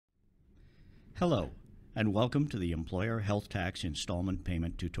Hello, and welcome to the Employer Health Tax Installment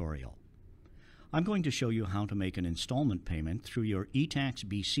Payment tutorial. I'm going to show you how to make an installment payment through your eTax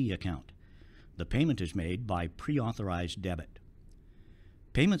BC account. The payment is made by pre-authorized debit.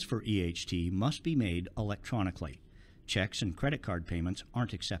 Payments for EHT must be made electronically. Checks and credit card payments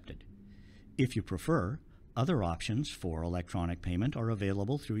aren't accepted. If you prefer, other options for electronic payment are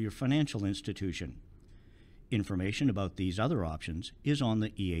available through your financial institution. Information about these other options is on the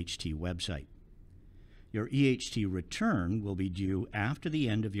EHT website. Your EHT return will be due after the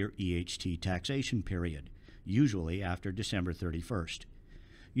end of your EHT taxation period, usually after December 31st.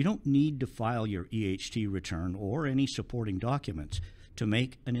 You don't need to file your EHT return or any supporting documents to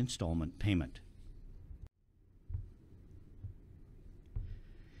make an installment payment.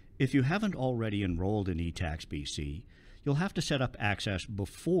 If you haven't already enrolled in eTax BC, you'll have to set up access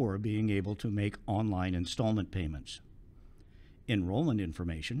before being able to make online installment payments. Enrollment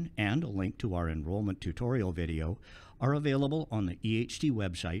information and a link to our enrollment tutorial video are available on the EHT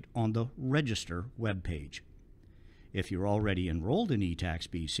website on the Register webpage. If you're already enrolled in eTax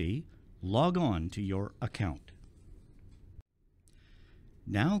BC, log on to your account.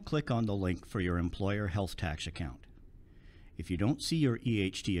 Now click on the link for your employer health tax account. If you don't see your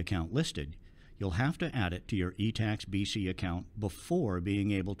EHT account listed, you'll have to add it to your eTax BC account before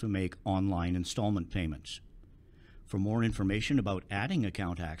being able to make online installment payments. For more information about adding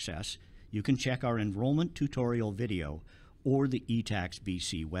account access, you can check our enrollment tutorial video or the eTax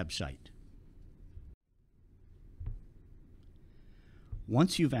BC website.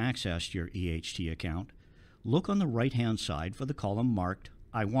 Once you've accessed your EHT account, look on the right-hand side for the column marked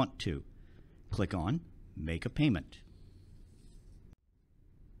I Want To. Click on Make a Payment.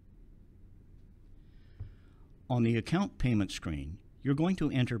 On the account payment screen, you're going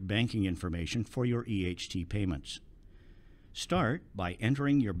to enter banking information for your EHT payments. Start by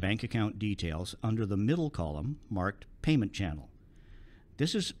entering your bank account details under the middle column marked Payment Channel.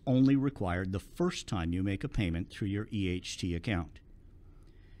 This is only required the first time you make a payment through your EHT account.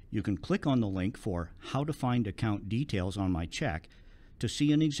 You can click on the link for How to Find Account Details on My Check to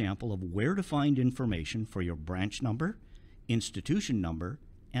see an example of where to find information for your branch number, institution number,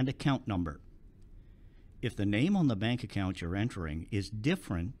 and account number. If the name on the bank account you're entering is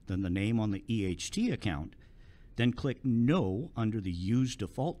different than the name on the EHT account, then click No under the Use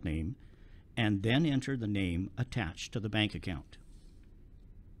Default Name, and then enter the name attached to the bank account.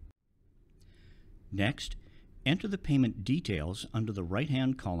 Next, enter the payment details under the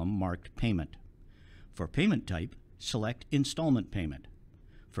right-hand column marked Payment. For payment type, select Installment Payment.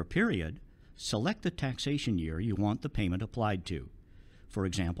 For period, select the taxation year you want the payment applied to. For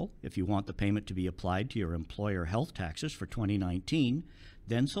example, if you want the payment to be applied to your employer health taxes for 2019,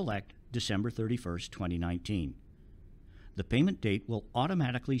 then select December 31st, 2019. The payment date will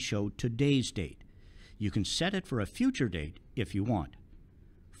automatically show today's date. You can set it for a future date if you want.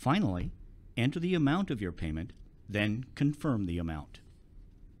 Finally, enter the amount of your payment, then confirm the amount.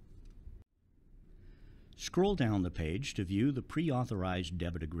 Scroll down the page to view the pre-authorized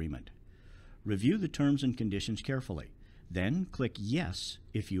debit agreement. Review the terms and conditions carefully, then click Yes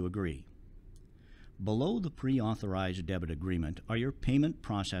if you agree. Below the pre-authorized debit agreement are your payment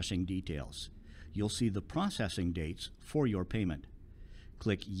processing details. You'll see the processing dates for your payment.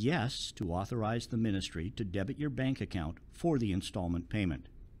 Click Yes to authorize the ministry to debit your bank account for the installment payment.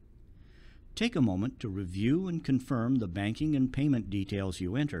 Take a moment to review and confirm the banking and payment details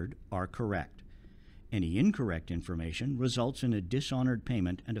you entered are correct. Any incorrect information results in a dishonored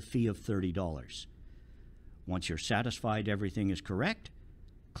payment and a fee of $30. Once you're satisfied everything is correct,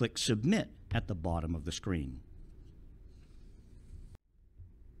 click Submit at the bottom of the screen.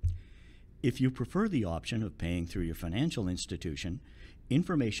 If you prefer the option of paying through your financial institution,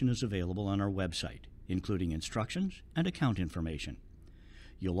 information is available on our website, including instructions and account information.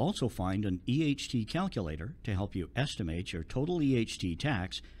 You'll also find an EHT calculator to help you estimate your total EHT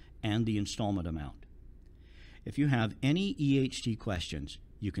tax and the installment amount. If you have any EHT questions,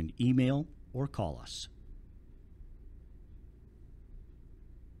 you can email or call us.